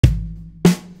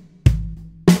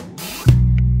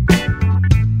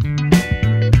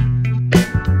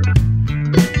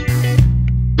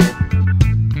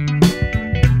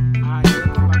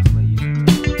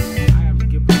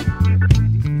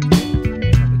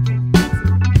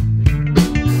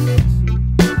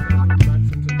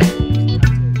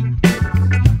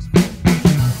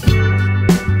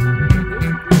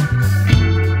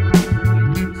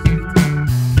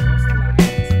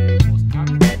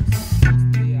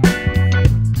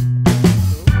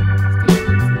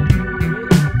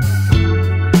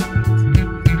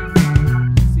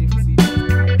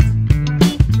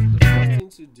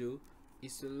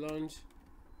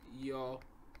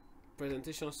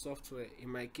presentation software. In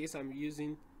my case, I'm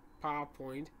using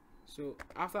PowerPoint. So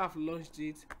after I've launched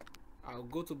it, I'll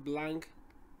go to blank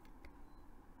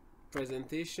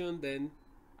presentation, then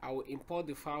I will import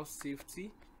the file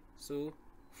safety. So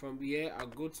from here I'll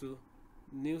go to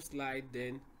new slide,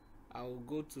 then I will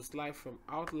go to slide from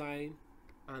outline,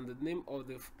 and the name of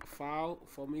the file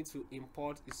for me to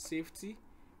import is safety.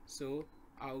 So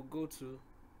I'll go to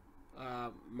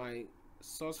my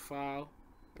source file,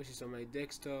 which is on my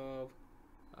desktop,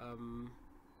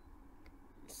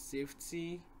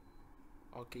 safety.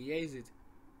 Okay, here is it.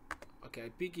 Okay, I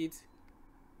pick it,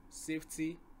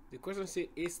 safety. The question says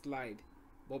a slide,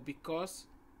 but because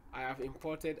I have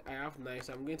imported, I have 9,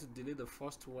 so I'm going to delete the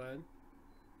first one.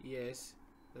 Yes,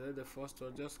 delete the first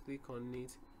one. Just click on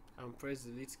it and press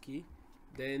the delete key.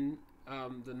 Then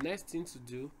the next thing to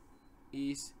do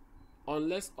is,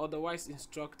 unless otherwise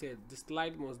instructed, the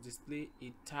slide must display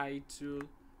a title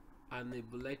and a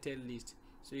bulleted list.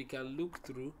 So you can look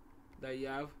through that you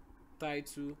have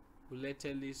title,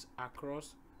 bulleted list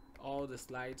across all the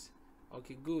slides.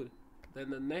 Okay, good. Then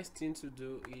the next thing to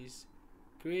do is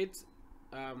create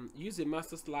use a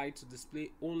master slide to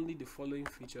display only the following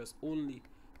features only.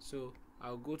 So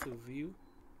I'll go to view,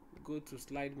 go to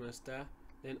slide master,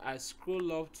 then I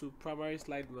scroll up to primary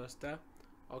slide master.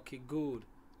 Okay, good.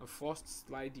 The first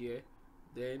slide here.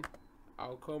 Then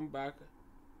I'll come back.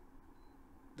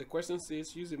 The question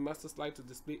says use a master slide to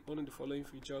display only the following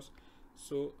features.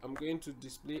 So I'm going to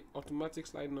display automatic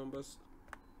slide numbers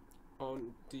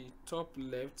on the top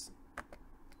left.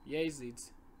 Here is it,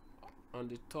 on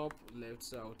the top left.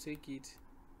 So I'll take it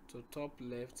to top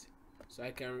left, so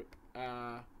I can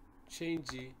change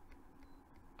the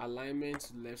alignment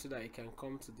to left so that I can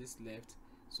come to this left.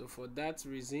 So for that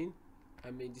reason,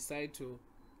 I may decide to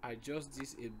adjust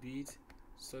this a bit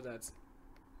so that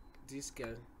this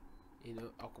can, you know,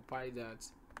 occupy that.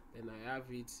 Then I have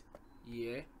it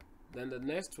here. Then the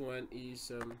next one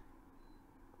is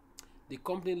the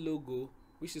company logo,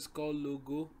 which is called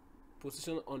logo,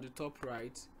 position on the top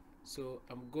right. So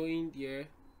I'm going here,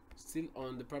 still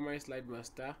on the primary slide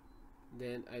master.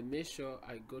 Then I make sure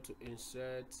I go to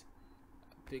insert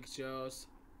pictures,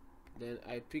 then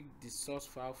I pick the source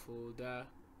file folder.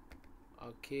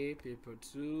 Okay, paper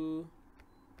 2,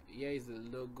 here is the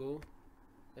logo,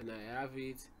 and I have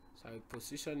it. So I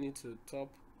position it to top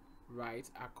right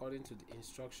according to the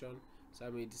instruction. So I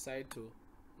may decide to,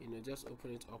 you know, just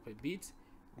open it up a bit.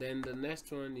 Then the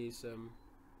next one is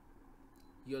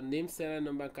your name, serial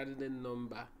number, candidate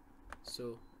number.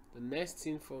 So the next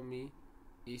thing for me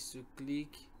is to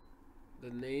click the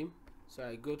name. So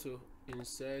I go to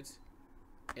insert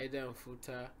header and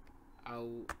footer.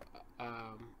 I'll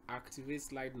activate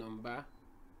slide number,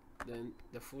 then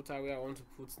the footer where I want to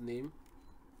put name,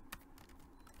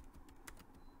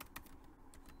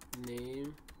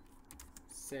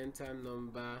 center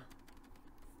number,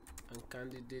 and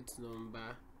candidate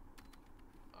number.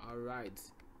 Alright,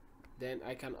 then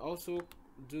I can also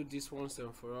do this once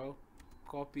and for all,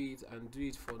 copy it and do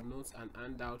it for notes and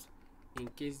handout in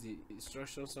case the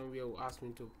instruction somewhere will ask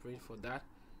me to print for that.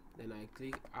 Then I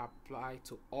click apply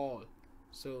to all.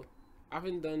 So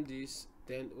having done this,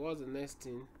 then what's the next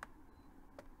thing?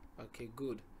 Okay,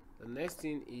 good. The next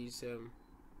thing is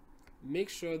make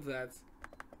sure that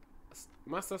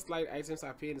master slide items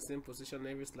appear in the same position on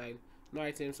every slide. No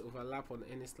items overlap on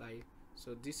any slide.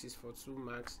 So this is for 2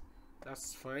 marks.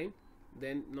 That's fine.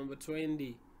 Then number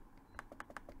 20,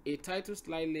 a title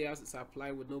slide layout is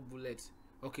applied with no bullets.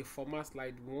 Okay, format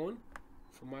slide 1.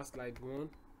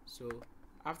 So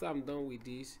after I'm done with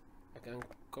this, I can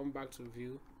come back to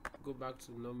view, go back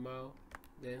to normal,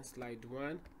 then slide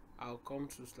 1. I'll come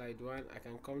to slide 1. I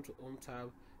can come to home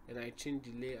tab, and I change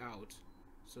the layout.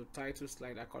 So title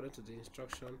slide according to the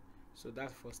instruction. So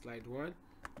that's for slide 1.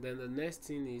 Then the next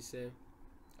thing is the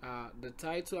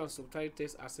title and subtitle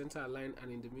text are center aligned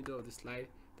and in the middle of the slide.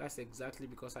 That's exactly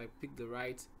because I picked the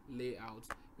right layout,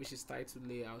 which is title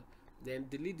layout. Then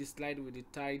delete the slide with the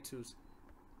titles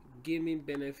gaming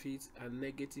benefits and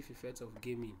negative effects of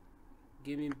gaming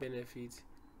benefits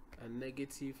and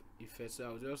negative effects. So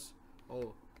I'll just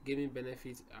gaming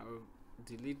benefits, I'll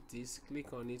delete this,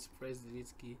 click on it, press the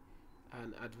delete key,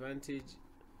 and advantage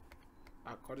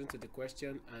according to the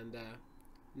question, and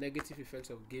negative effects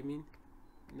of gaming,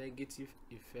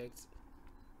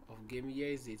 here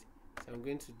is it. So I'm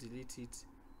going to delete it,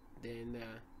 then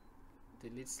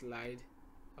delete slide.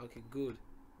 Okay, good.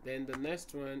 Then the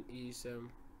next one is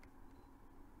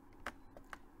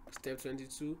step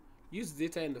 22. Use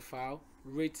data in the file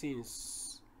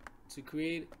ratings to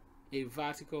create a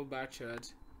vertical bar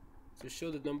chart to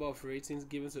show the number of ratings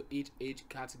given to each age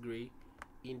category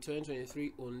in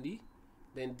 2023 only.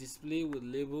 then display with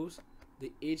labels,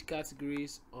 the age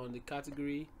categories on the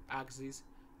category axis,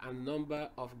 and number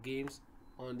of games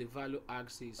on the value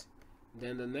axis.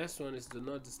 Then the next one is do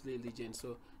not display legend.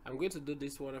 So I'm going to do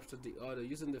this one after the other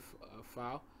using the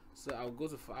file. So I'll go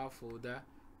to file folder.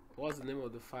 What's the name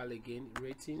of the file again?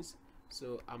 Ratings.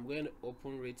 So I'm going to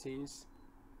open ratings.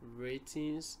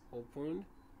 Ratings opened.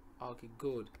 Okay,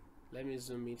 good. Let me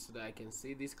zoom in so that I can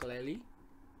see this clearly.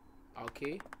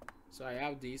 Okay, so I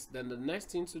have this. Then the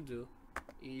next thing to do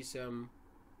is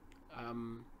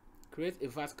create a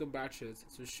vertical bar chart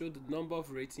to show the number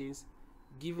of ratings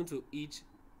given to each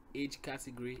age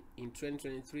category in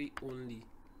 2023 only.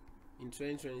 In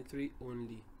 2023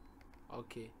 only.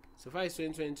 Okay, so far it's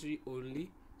 2023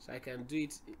 only, so I can do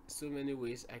it so many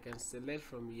ways. I can select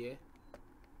from here,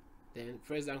 then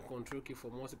press down Ctrl key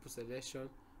for multiple selection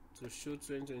to show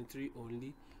 2023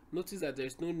 only. Notice that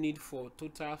there's no need for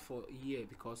total for year,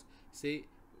 because say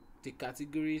the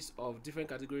categories of different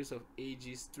categories of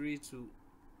ages 3 to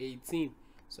 18,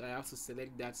 so I have to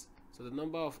select that. So the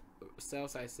number of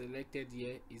cells I selected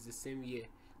here is the same year,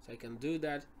 so I can do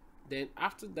that. Then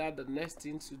after that, the next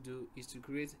thing to do is to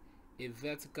create a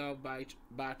vertical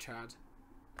bar chart.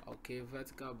 Okay,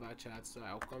 vertical bar chart. So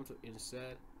I'll come to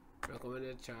insert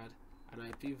recommended chart and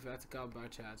I pick vertical bar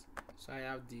chart. So I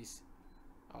have this.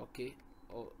 Okay,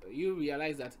 you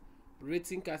realize that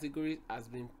rating category has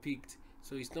been picked,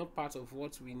 so it's not part of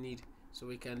what we need, so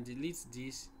we can delete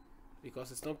this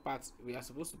because it's not part. We are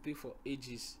supposed to pick for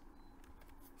ages,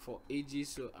 so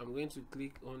I'm going to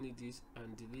click only this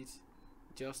and delete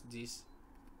just this.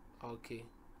 Okay,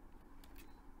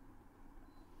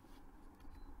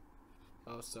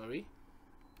 oh sorry,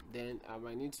 then I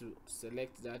might need to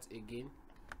select that again.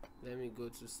 Let me go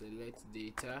to select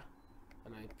data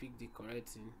and I pick the correct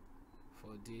thing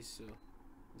for this, so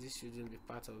this shouldn't be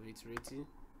part of it. Rating,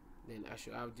 then I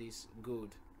should have this. Good.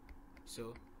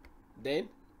 So then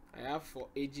I have for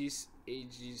ages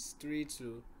 3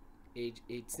 to age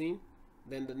 18.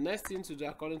 Then the next thing to do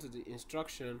according to the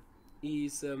instruction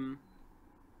is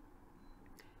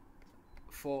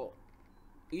for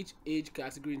each age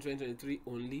category in 2023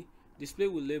 only, display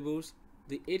with labels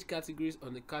the age categories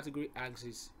on the category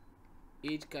axis.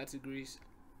 Age categories.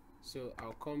 So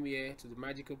I'll come here to the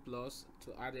magical plus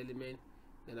to add element,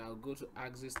 then I'll go to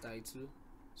axis title.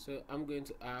 So I'm going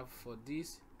to have for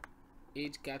this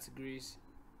age categories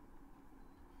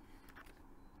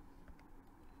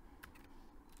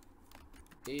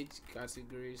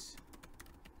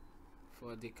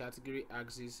for the category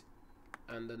axis,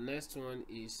 and the next one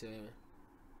is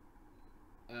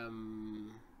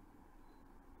and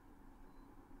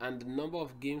the number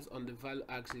of games on the value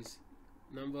axis.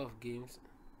 Number of games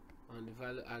on the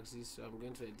value axis. So I'm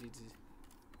going to edit it.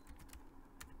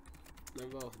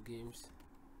 Number of games.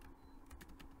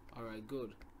 Alright,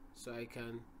 good. So I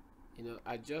can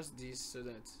adjust this so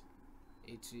that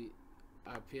it will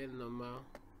appear normal.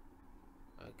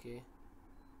 Okay,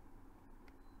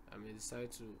 I may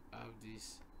decide to have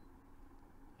this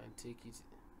and take it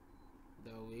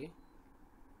that way.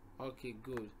 Okay,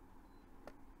 good.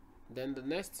 Then the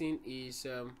next thing is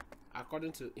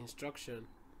according to instruction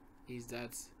is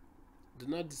that do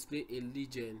not display a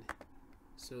legend.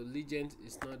 So legend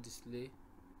is not display.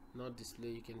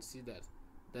 You can see that.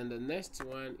 Then the next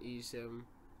one is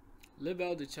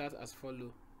label the chart as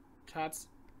follow. Chart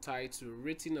title: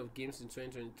 rating of games in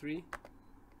 2023.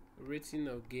 Rating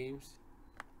of games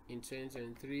in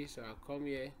 2023. So I'll come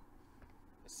here,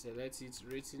 select it,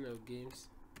 rating of games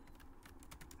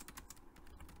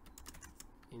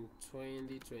in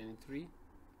 2023,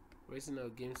 rating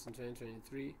of games in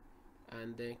 2023,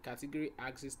 and then category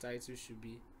axis title should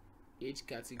be age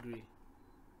category.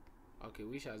 Okay,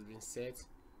 which has been set.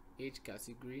 Age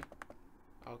category.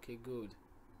 Okay, good.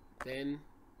 Then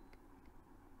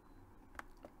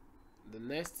the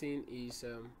next thing is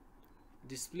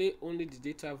display only the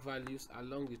data values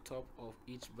along the top of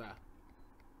each bar.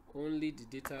 Only the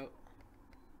data.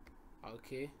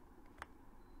 Okay,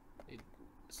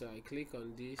 so I click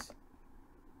on this,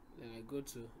 then I go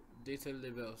to data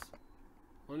labels.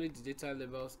 Only the data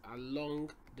labels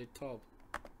along the top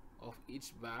of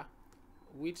each bar,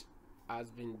 which has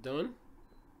been done.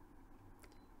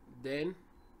 Then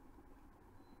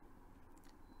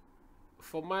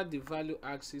format the value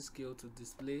axis scale to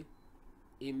display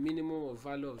a minimum of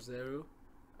value of 0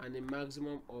 and a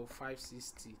maximum of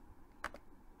 560.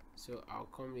 So I'll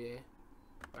come here,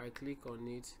 I click on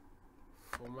it,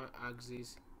 format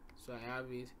axis, so I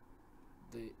have it,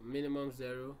 the minimum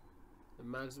 0, the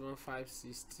maximum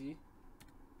 560,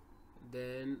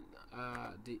 then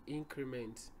the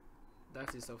increment,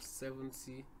 that is of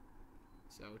 70,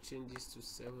 so I'll change this to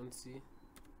 70.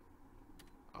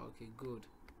 Okay, good.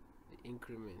 The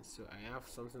increment, so I have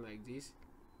something like this.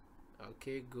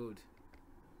 Okay, good.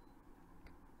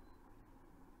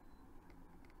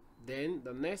 Then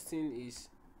the next thing is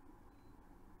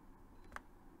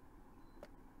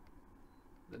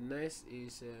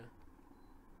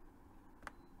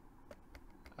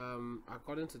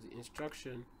according to the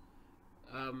instruction,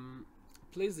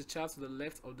 place the chart to the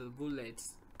left of the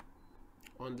bullets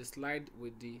on the slide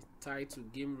with the title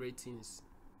game ratings.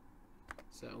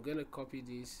 So I'm gonna copy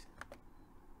this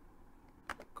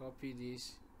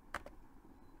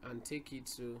and take it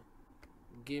to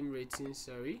game ratings.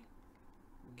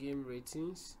 Game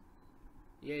ratings.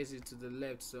 Here is it to the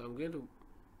left, so I'm going to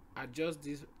adjust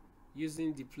this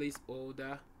using the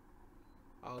placeholder.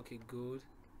 Okay, good.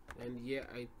 And here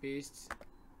I paste.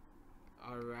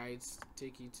 Alright,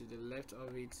 take it to the left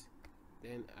of it,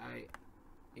 then I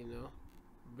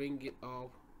bring it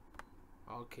up.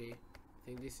 Okay, I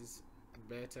think this is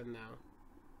better now.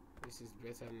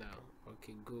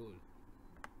 Okay,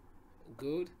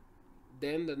 good.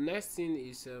 Then the next thing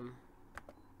is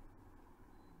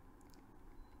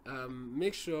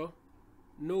make sure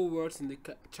no words in the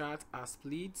chart are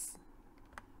split.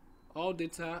 All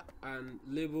data and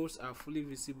labels are fully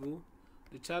visible.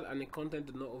 The chart and the content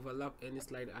do not overlap any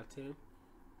slide item.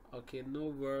 Okay, no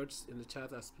words in the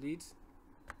chart are split.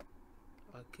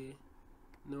 Okay,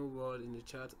 no word in the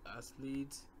chart are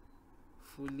split,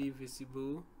 fully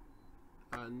visible,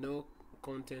 and no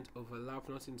content overlap.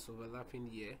 Nothing is overlapping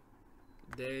here.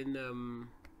 Then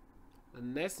the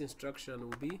next instruction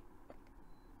will be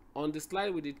on the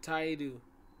slide with the title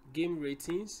game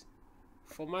ratings,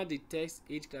 format the text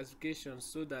age classification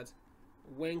so that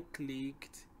when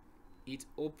clicked it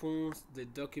opens the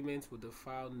document with the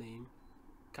file name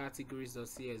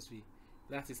categories.csv.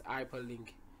 That is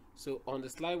hyperlink. So on the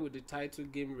slide with the title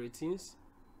game ratings,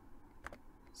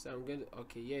 so I'm going to,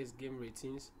 okay, here is game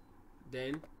ratings.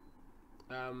 Then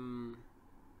the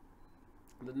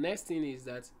next thing is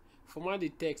that format the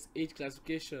text age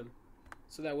classification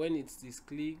so that when it is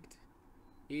clicked,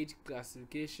 age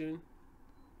classification,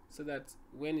 so that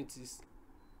when it is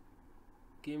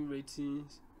game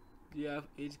ratings, you have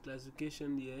age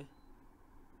classification here.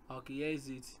 Okay, here is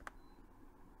it.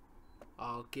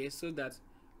 Okay, so that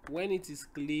when it is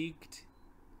clicked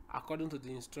according to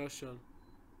the instruction,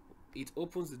 it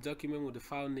opens the document with the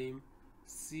file name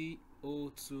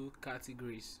CO2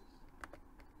 categories.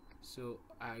 So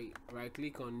I right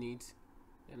click on it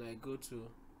and I go to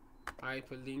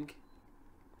hyperlink,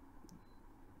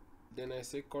 then I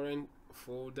say current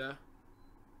folder.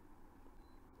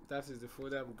 That is the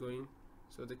folder I'm going.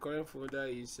 So the current folder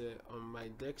is on my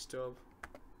desktop.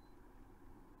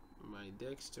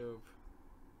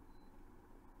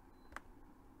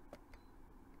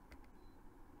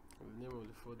 The name of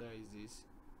the folder is this.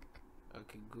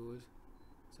 Okay, good.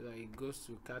 So that it goes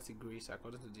to categories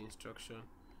according to the instruction.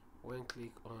 When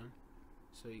click on,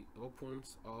 so it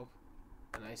opens up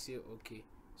and I say okay.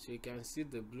 So you can see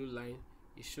the blue line,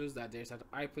 it shows that there's an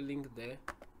hyperlink there.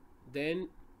 Then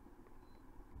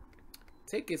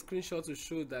take a screenshot to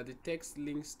show that the text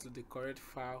links to the correct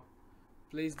file.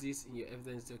 Place this in your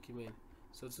evidence document.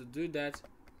 So to do that,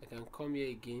 I can come here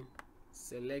again,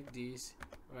 select this,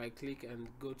 right click and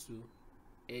go to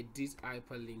edit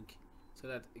hyperlink so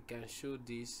that it can show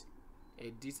this,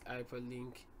 edit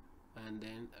hyperlink, and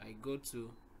then I go to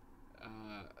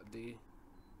the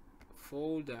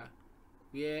folder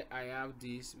where I have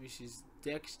this, which is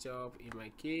desktop in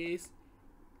my case,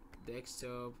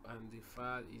 desktop, and the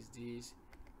file is this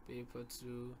paper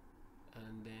 2,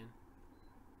 and then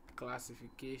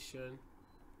classification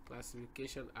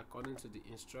according to the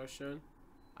instruction,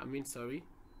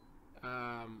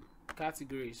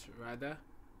 categories rather.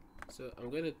 So I'm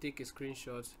going to take a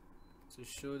screenshot to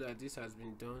show that this has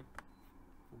been done.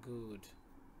 Good.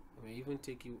 I may even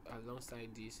take it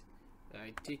alongside this.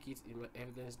 I take it in my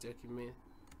evidence document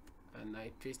and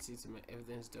I paste it in my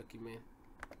evidence document.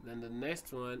 Then the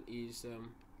next one is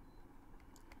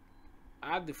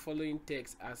add the following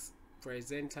text as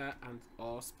presenter and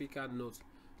or speaker note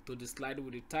to the slide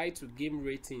with the title game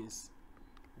ratings.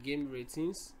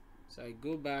 So I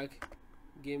go back,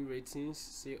 game ratings,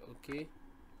 say okay,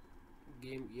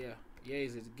 here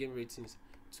is it, game ratings.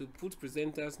 To put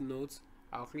presenters notes,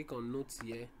 I'll click on notes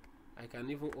here. I can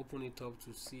even open it up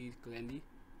to see it clearly.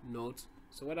 Note.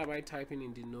 So what am I typing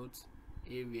in the notes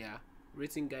area?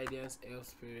 Rating guidance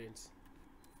helps parents.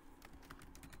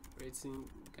 Rating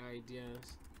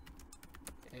guidance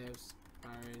helps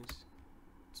parents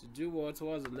to do what?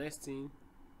 What's the next thing?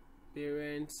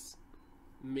 Parents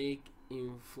make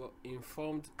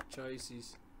informed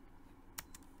choices.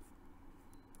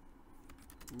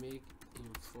 Make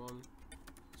informed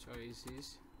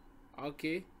choices.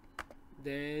 Okay,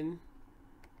 then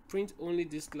print only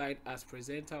this slide as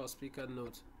presenter or speaker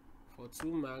note for 2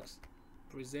 marks,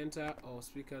 presenter or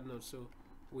speaker note. So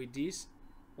with this,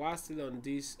 while still on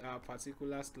this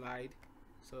particular slide,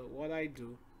 so what I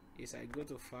do is I go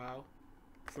to file,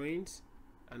 print,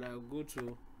 and I'll go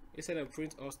to, instead of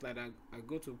print all slide, I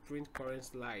go to print current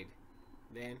slide.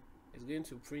 Then it's going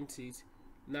to print it.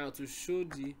 Now to show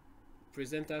the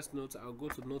presenter's note, I'll go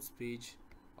to notes page.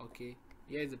 Okay,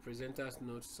 here is the presenter's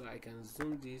note, so I can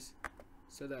zoom this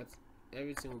so that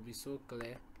everything will be so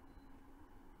clear.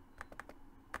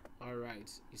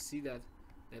 Alright, you see that.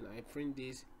 Then I print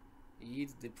this, hit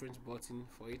the print button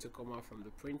for it to come out from the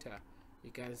printer.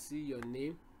 You can see your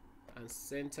name and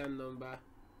center number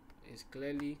is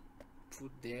clearly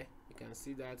put there. You can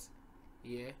see that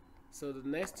here. So the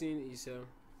next thing is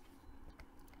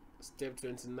step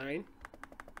 29.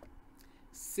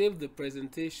 Save the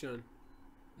presentation,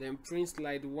 then print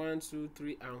slide 1, 2,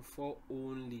 3, and 4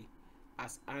 only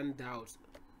as handout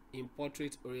in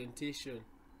portrait orientation.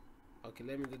 Okay,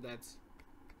 let me do that.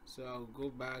 So I'll go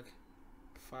back,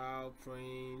 file,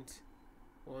 print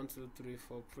 1, 2, 3,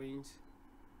 4, print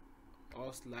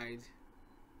all slide,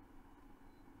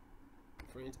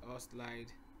 print all slide,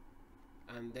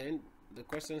 and then the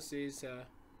question says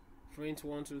print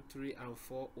 1, 2, 3, and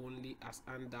 4 only as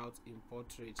handout in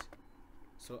portrait.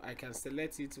 So I can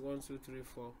select it 1, 2, 3,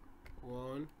 4,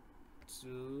 1,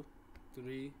 2,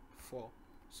 3, 4.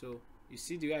 So you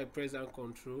see the way I press down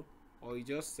control, or you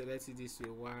just select it this way,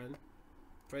 1,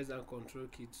 press down control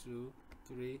key, 2,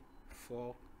 3,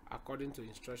 4 according to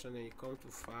instruction. Then you come to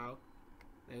file,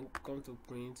 then come to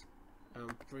print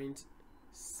and print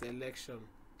selection.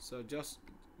 So just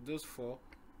those 4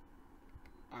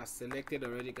 are selected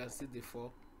already. You can see the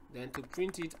 4. Then to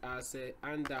print it as a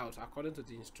handout according to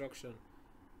the instruction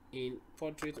in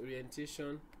portrait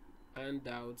orientation,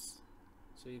 handouts.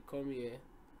 So you come here,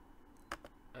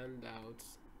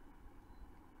 handouts,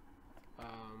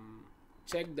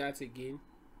 check that again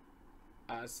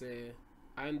as a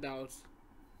handout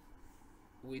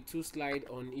with 2 slides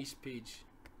on each page.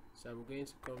 So I'm going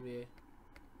to come here,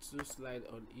 2 slides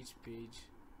on each page.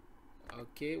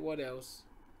 Okay, what else?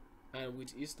 And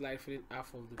with each slide filling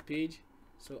half of the page.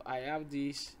 So I have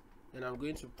this, and I'm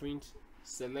going to print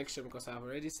selection because I've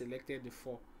already selected the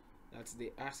 4 that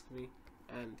they asked me.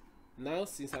 And now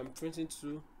since I'm printing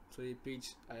 2 to a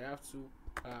page, I have 2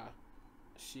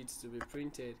 sheets to be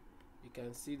printed. You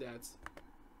can see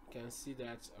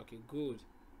that, okay, good.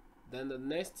 Then the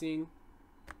next thing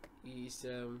is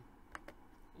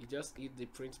you just hit the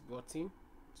print button.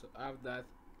 So I have that.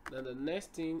 Then the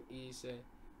next thing is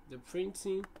the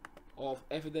printing of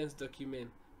evidence document.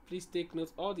 Please take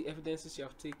note, all the evidences you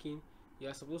have taken, you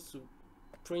are supposed to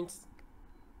print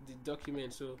the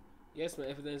document. So here's my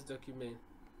evidence document.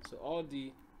 So all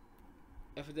the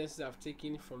evidences I've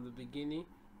taken from the beginning,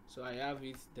 so I have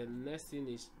it. Then the next thing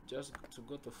is just to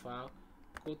go to file,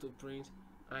 go to print,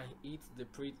 and hit the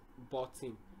print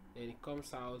button. Then it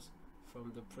comes out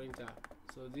from the printer.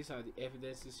 So these are the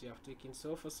evidences you have taken.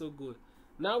 So far so good.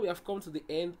 Now we have come to the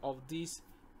end of this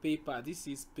paper. This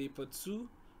is paper 2,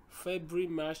 February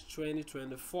March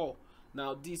 2024.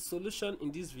 Now the solution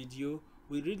in this video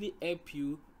will really help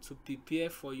you to prepare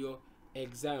for your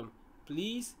exam.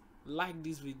 Please like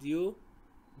this video,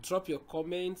 drop your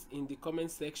comments in the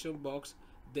comment section box,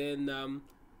 then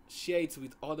share it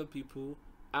with other people,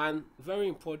 and very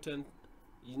important,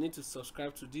 you need to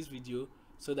subscribe to this video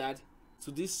so that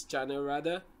to this channel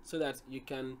rather, so that you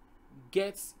can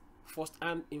get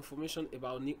first-hand information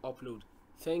about new upload.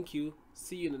 Thank you.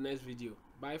 See you in the next video.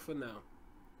 Bye for now.